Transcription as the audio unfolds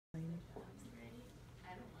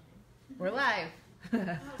We're live.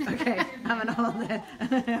 Okay, I'm gonna hold it.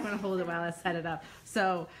 I'm gonna hold it while I set it up.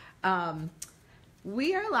 So,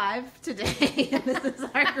 we are live today. This is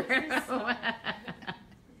our group.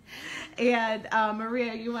 And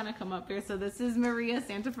Maria, you want to come up here? So this is Maria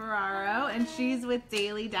Santoferraro, and she's with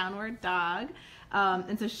Daily Downward Dog.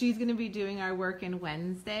 And so she's going to be doing our work in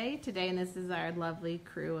Wednesday today, and this is our lovely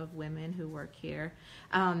crew of women who work here.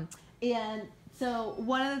 And so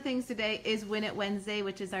one of the things today is Win It Wednesday,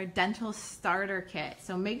 which is our dental starter kit.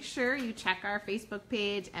 So make sure you check our Facebook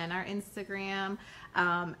page and our Instagram,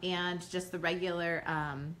 and just the regular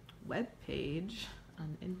web page.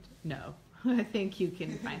 No. I think you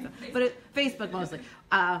can find some, but Facebook mostly,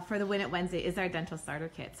 for the Win It Wednesday is our dental starter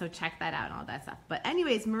kit. So check that out and all that stuff. But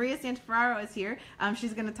anyways, Maria Santoferraro is here.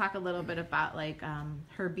 She's going to talk a little bit about like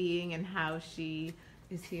her being and how she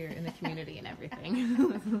is here in the community and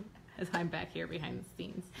everything. As I'm back here behind the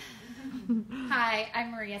scenes. Hi, I'm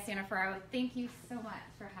Maria Santoferraro. Thank you so much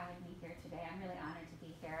for having me here today. I'm really honored to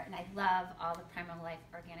be here, and I love all the Primal Life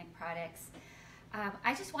Organic products.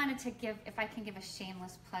 I just wanted to give, if I can give a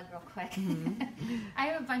shameless plug real quick. I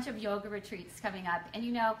have a bunch of yoga retreats coming up, and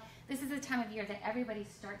you know, this is the time of year that everybody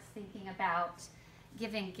starts thinking about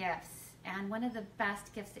giving gifts. And one of the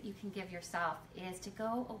best gifts that you can give yourself is to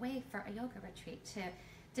go away for a yoga retreat, to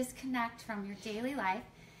disconnect from your daily life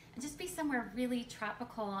and just be somewhere really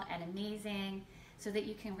tropical and amazing so that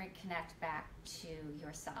you can reconnect back to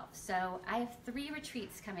yourself. So I have 3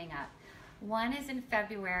 retreats coming up. One is in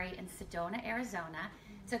February in Sedona, Arizona.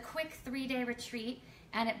 It's a quick 3-day retreat,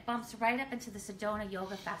 and it bumps right up into the Sedona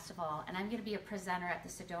Yoga Festival. And I'm going to be a presenter at the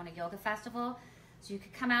Sedona Yoga Festival. So you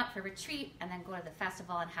could come out for a retreat and then go to the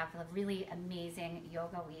festival and have a really amazing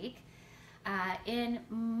yoga week. In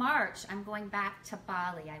March, I'm going back to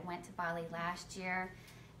Bali. I went to Bali last year.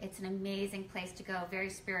 It's an amazing place to go, very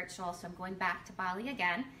spiritual. So I'm going back to Bali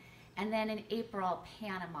again. And then in April,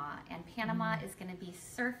 Panama. And Panama is going to be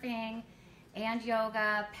surfing and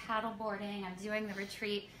yoga, paddleboarding. I'm doing the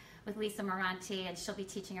retreat with Lisa Moranti, and she'll be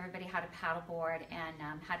teaching everybody how to paddleboard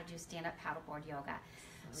and how to do stand-up paddleboard yoga.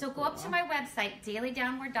 So go up to my website,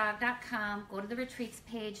 dailydownwarddog.com, go to the retreats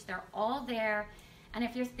page. They're all there. And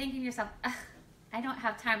if you're thinking to yourself, I don't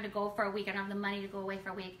have time to go for a week, I don't have the money to go away for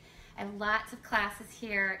a week, I have lots of classes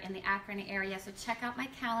here in the Akron area, so check out my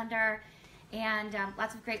calendar, and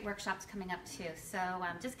lots of great workshops coming up too. So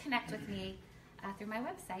just connect with me through my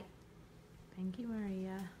website. Thank you,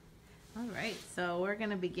 Maria. All right, so we're going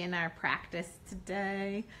to begin our practice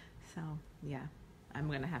today. So, yeah, I'm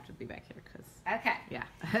going to have to be back here because... Okay. Yeah.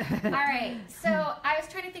 All right, so I was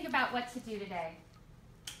trying to think about what to do today.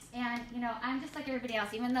 And, you know, I'm just like everybody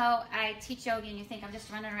else. Even though I teach yoga and you think I'm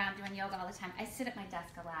just running around doing yoga all the time, I sit at my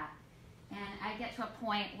desk a lot. And I get to a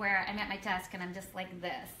point where I'm at my desk and I'm just like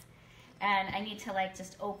this. And I need to like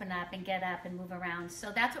just open up and get up and move around.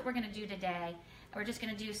 So that's what we're going to do today. We're just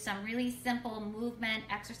going to do some really simple movement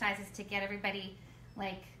exercises to get everybody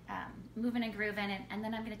like moving and grooving. And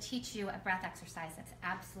then I'm going to teach you a breath exercise that's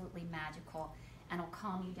absolutely magical and will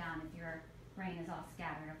calm you down if your brain is all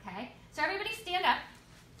scattered, okay? So everybody stand up.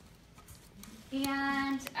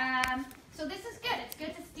 And so this is good. It's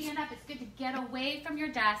good to stand up. It's good to get away from your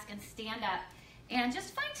desk and stand up. And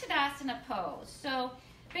just find Tadasana pose. So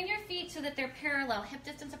bring your feet so that they're parallel, hip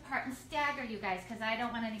distance apart, and stagger, you guys, because I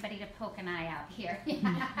don't want anybody to poke an eye out here.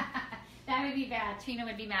 That would be bad. Trina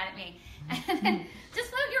would be mad at me. And then just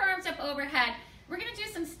float your arms up overhead. We're going to do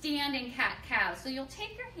some standing cat-cow. So you'll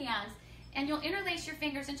take your hands and you'll interlace your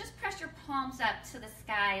fingers and just press your palms up to the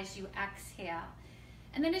sky as you exhale.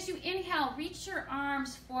 And then as you inhale, reach your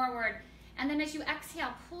arms forward. And then as you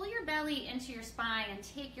exhale, pull your belly into your spine and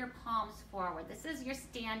take your palms forward. This is your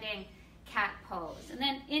standing cat pose. And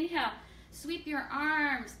then inhale, sweep your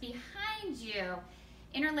arms behind you.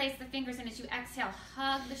 Interlace the fingers, and as you exhale,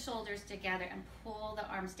 hug the shoulders together and pull the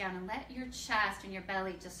arms down and let your chest and your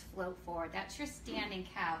belly just float forward. That's your standing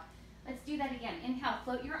cow. Let's do that again. Inhale,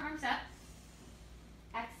 float your arms up.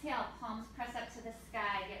 Exhale, palms press up to the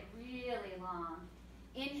sky. Get really long.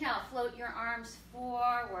 Inhale, float your arms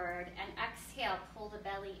forward, and exhale, pull the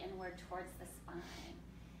belly inward towards the spine.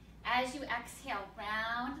 As you exhale,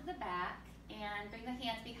 round the back and bring the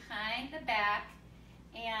hands behind the back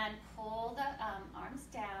and pull the arms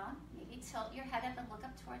down. Maybe tilt your head up and look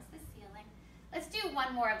up towards the ceiling. Let's do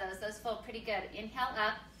one more of those. Those feel pretty good. Inhale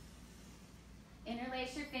up.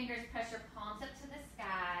 Interlace your fingers, press your palms up to the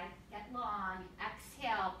sky. Get long.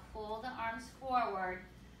 Exhale, pull the arms forward.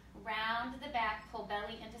 Round the back, pull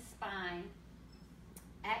belly into spine.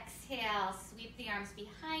 Exhale, sweep the arms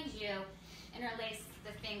behind you. Interlace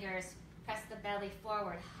the fingers, press the belly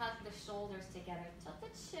forward, hug the shoulders together. Tilt the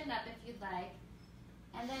chin up if you'd like.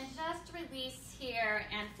 And then just release here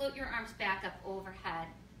and float your arms back up overhead.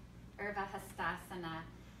 Urdhva Hastasana.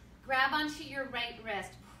 Grab onto your right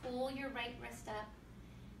wrist. Pull your right wrist up.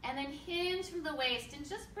 And then hinge from the waist and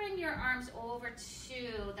just bring your arms over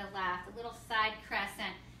to the left. A little side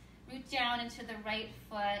crescent. Root down into the right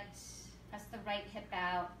foot. Press the right hip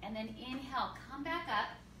out. And then inhale, come back up.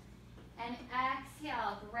 And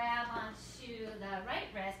exhale, grab onto the right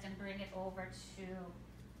wrist and bring it over to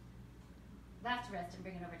left wrist and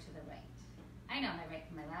bring it over to the right. I know my right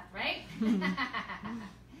from my left, right?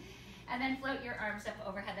 And then float your arms up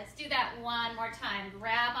overhead. Let's do that one more time.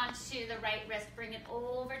 Grab onto the right wrist, bring it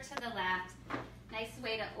over to the left. Nice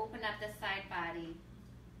way to open up the side body.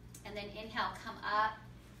 And then inhale, come up,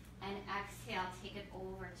 and exhale, take it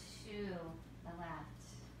over to the left.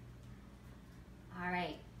 All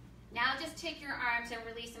right. Now just take your arms and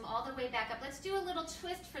release them all the way back up. Let's do a little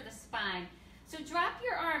twist for the spine. So drop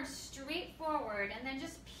your arms straight forward and then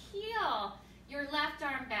just peel your left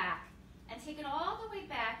arm back and take it all the way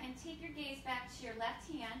back and take your gaze back to your left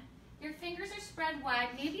hand. Your fingers are spread wide,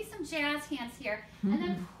 maybe some jazz hands here. And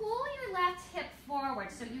then pull your left hip forward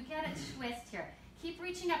so you get a twist here. Keep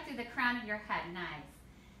reaching up through the crown of your head. Nice.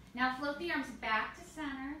 Now float the arms back to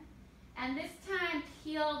center. And this time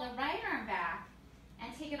peel the right arm back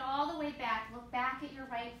and take it all the way back. Look back at your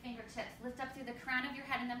right fingertips. Lift up through the crown of your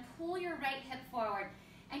head and then pull your right hip forward.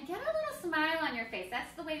 And get a little smile on your face.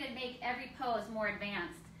 That's the way to make every pose more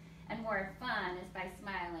advanced and more fun, is by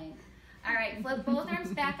smiling. All right, float both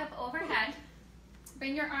arms back up overhead.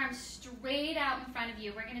 Bring your arms straight out in front of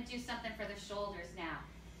you. We're gonna do something for the shoulders now.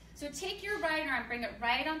 So take your right arm, bring it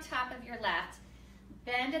right on top of your left.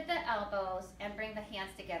 Bend at the elbows and bring the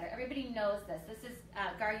hands together. Everybody knows this. This is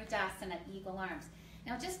Garudasana, eagle arms.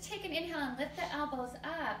 Now just take an inhale and lift the elbows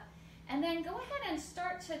up. And then go ahead and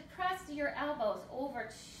start to press your elbows over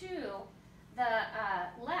to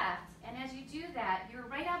the left. And as you do that, your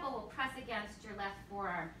right elbow will press against your left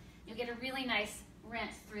forearm. You'll get a really nice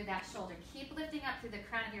rinse through that shoulder. Keep lifting up through the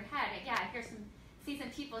crown of your head. Yeah, I see some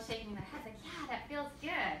people shaking their heads like, yeah, that feels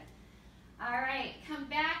good. All right, come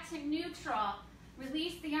back to neutral.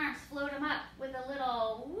 Release the arms, float them up with a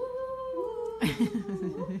little woo.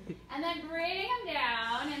 And then bring them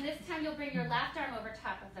down. And this time you'll bring your left arm over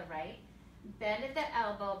top of the right. Bend at the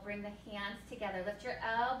elbow, bring the hands together. Lift your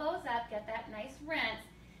elbows up, get that nice rinse.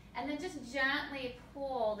 And then just gently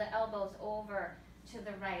pull the elbows over to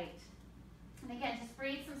the right. And again, just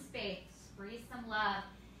breathe some space, breathe some love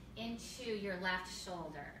into your left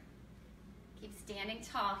shoulder. Keep standing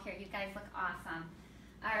tall here. You guys look awesome.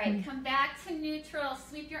 All right, come back to neutral.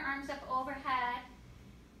 Sweep your arms up overhead.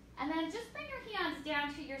 And then just bring your hands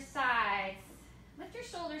down to your sides. Lift your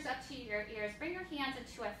shoulders up to your ears. Bring your hands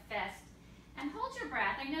into a fist. And hold your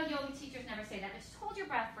breath. I know yoga teachers never say that, but just hold your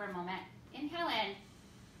breath for a moment. Inhale in.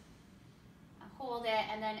 Hold it,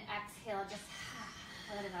 and then exhale. Just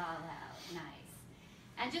let it all out. Nice.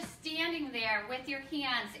 And just standing there with your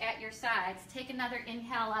hands at your sides, take another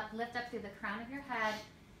inhale up, lift up through the crown of your head,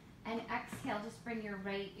 and exhale. Just bring your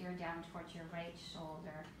right ear down towards your right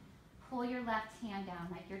shoulder. Pull your left hand down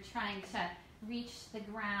like you're trying to reach the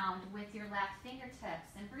ground with your left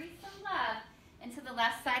fingertips. And breathe some love into the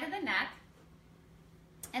left side of the neck.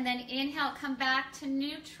 And then inhale, come back to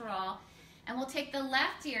neutral. And we'll take the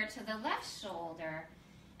left ear to the left shoulder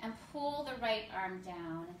and pull the right arm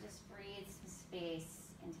down and just breathe some space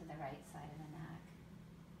into the right side of the neck.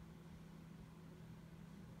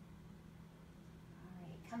 All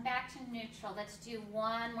right, come back to neutral. Let's do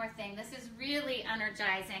one more thing. This is really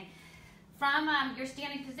energizing. From your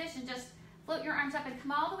standing position, just float your arms up and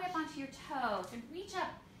come all the way up onto your toes and reach up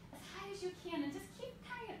as high as you can and just keep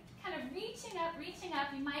kind of reaching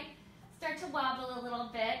up. You might start to wobble a little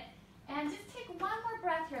bit. And just take one more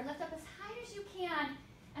breath here. Lift up as high as you can.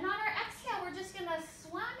 And on our exhale, we're just going to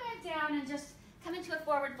swan back down and just come into a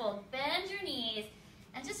forward fold. Bend your knees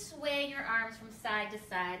and just sway your arms from side to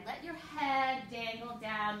side. Let your head dangle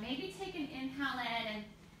down. Maybe take an inhale in and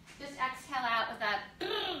just exhale out with that.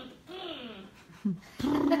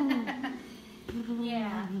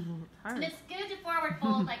 Yeah. And it's good to forward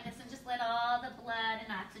fold like this and just let all the blood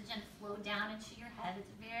and oxygen flow down into your head.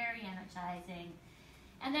 It's very energizing.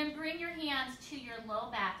 And then bring your hands to your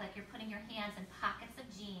low back like you're putting your hands in pockets of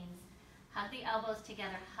jeans. Hug the elbows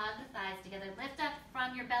together, hug the thighs together. Lift up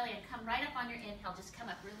from your belly and come right up on your inhale. Just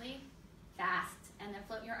come up really fast and then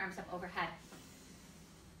float your arms up overhead.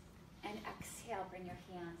 And exhale, bring your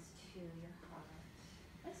hands to your heart.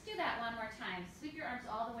 Let's do that one more time. Sweep your arms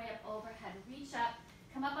all the way up overhead. Reach up,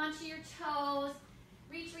 come up onto your toes.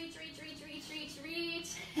 Reach.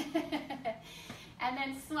 And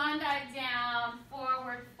then swan dive down,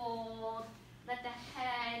 forward fold. Let the head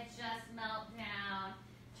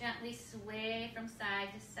sway from side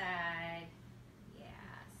to side. Yes.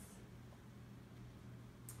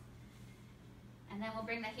 And then we'll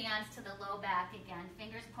bring the hands to the low back again.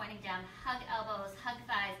 Fingers pointing down. Hug elbows, hug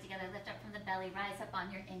thighs together. Lift up from the belly. Rise up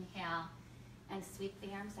on your inhale. And sweep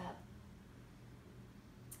the arms up.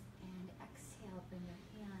 And exhale. Bring your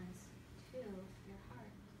hands to your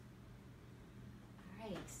heart. All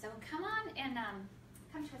right. So come on and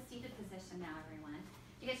come to a seated position now, everyone.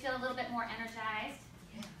 Do you guys feel a little bit more energized?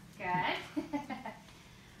 Yeah. Good.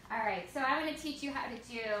 All right, so I'm going to teach you how to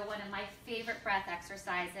do one of my favorite breath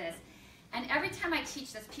exercises. And every time I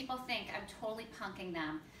teach this, people think I'm totally punking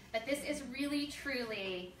them. But this is really,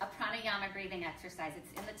 truly a pranayama breathing exercise.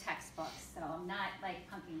 It's in the textbooks, so I'm not like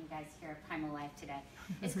punking you guys here at Primal Life today.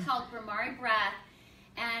 It's called Brahmari breath,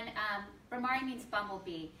 and Brahmari means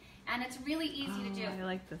bumblebee. And it's really easy to do. I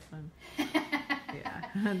like this one. Yeah,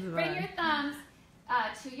 that's Bring your thumbs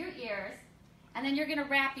to your ears, and then you're going to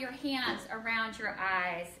wrap your hands around your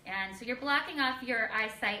eyes. And so you're blocking off your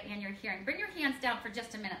eyesight and your hearing. Bring your hands down for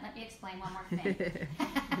just a minute. Let me explain one more thing.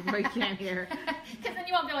 I can't hear. Because then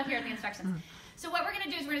you won't be able to hear the instructions. So what we're going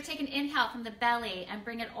to do is we're going to take an inhale from the belly and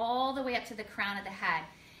bring it all the way up to the crown of the head.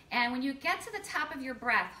 And when you get to the top of your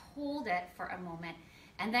breath, hold it for a moment,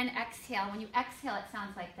 and then exhale. When you exhale, it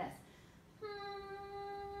sounds like this.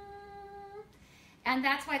 And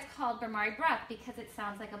that's why it's called Brahmari breath, because it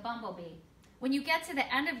sounds like a bumblebee. When you get to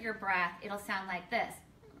the end of your breath, it'll sound like this.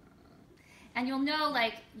 And you'll know,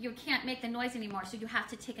 like, you can't make the noise anymore, so you have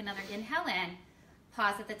to take another inhale in,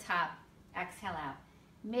 pause at the top, exhale out.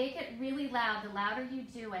 Make it really loud. The louder you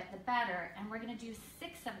do it, the better. And we're going to do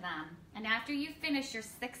 6 of them. And after you finish your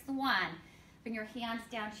 6th one, bring your hands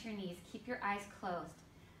down to your knees. Keep your eyes closed.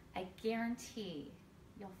 I guarantee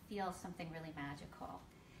you'll feel something really magical.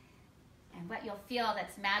 And what you'll feel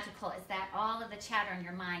that's magical is that all of the chatter in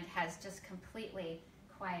your mind has just completely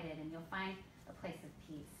quieted, and you'll find a place of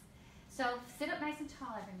peace. So sit up nice and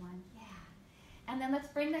tall, everyone. Yeah. And then let's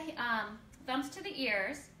bring the thumbs to the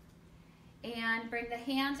ears and bring the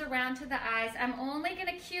hands around to the eyes. I'm only going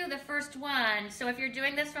to cue the first one. So if you're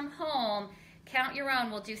doing this from home, count your own.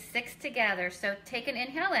 We'll do 6 together. So take an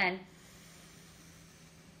inhale in.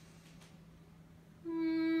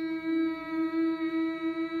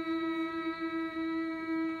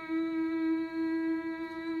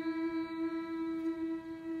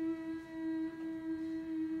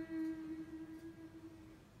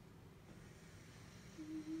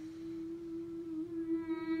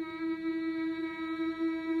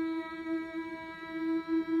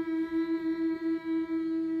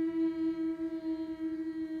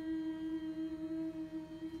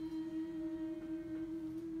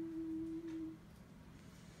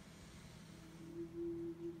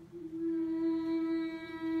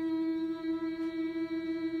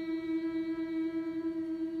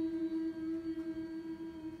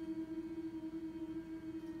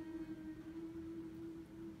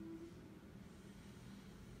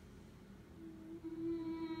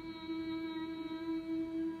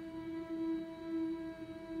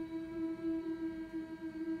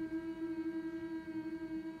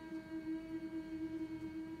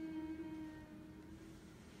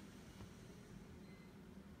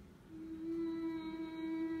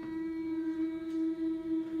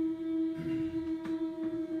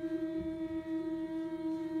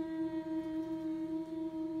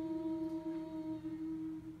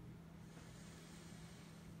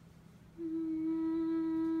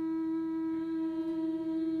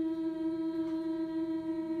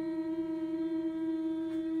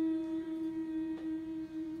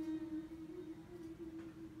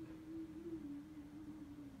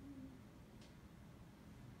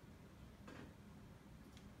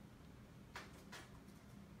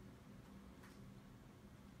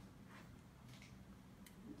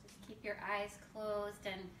 Your eyes closed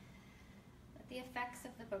and let the effects of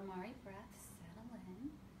the Brahmari breath settle in.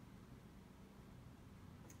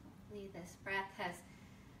 Hopefully this breath has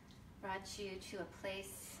brought you to a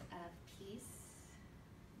place of peace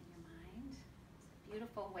in your mind. It's a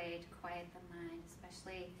beautiful way to quiet the mind,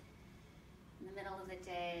 especially in the middle of the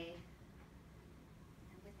day.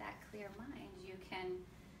 And with that clear mind, you can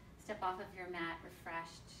step off of your mat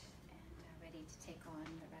refreshed and ready to take on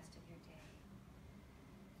the rest of your day.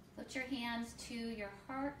 Put your hands to your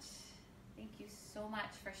heart. Thank you so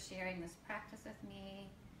much for sharing this practice with me.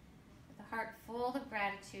 With a heart full of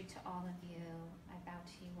gratitude to all of you, I bow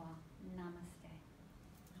to you all. Namaste.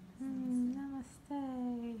 Namaste.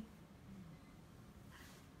 Namaste.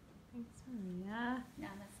 Thanks, Maria.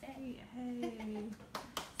 Namaste. Yay.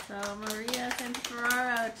 So Maria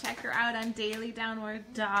Santoferraro, check her out on Daily Downward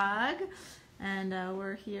Dog. And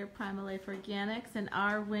we're here, Primal Life Organics, and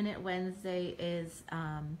our Win It Wednesday is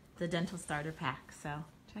the Dental Starter Pack. So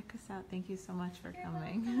check us out. Thank you so much for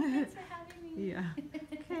coming. Welcome. Thanks for having me. Yeah.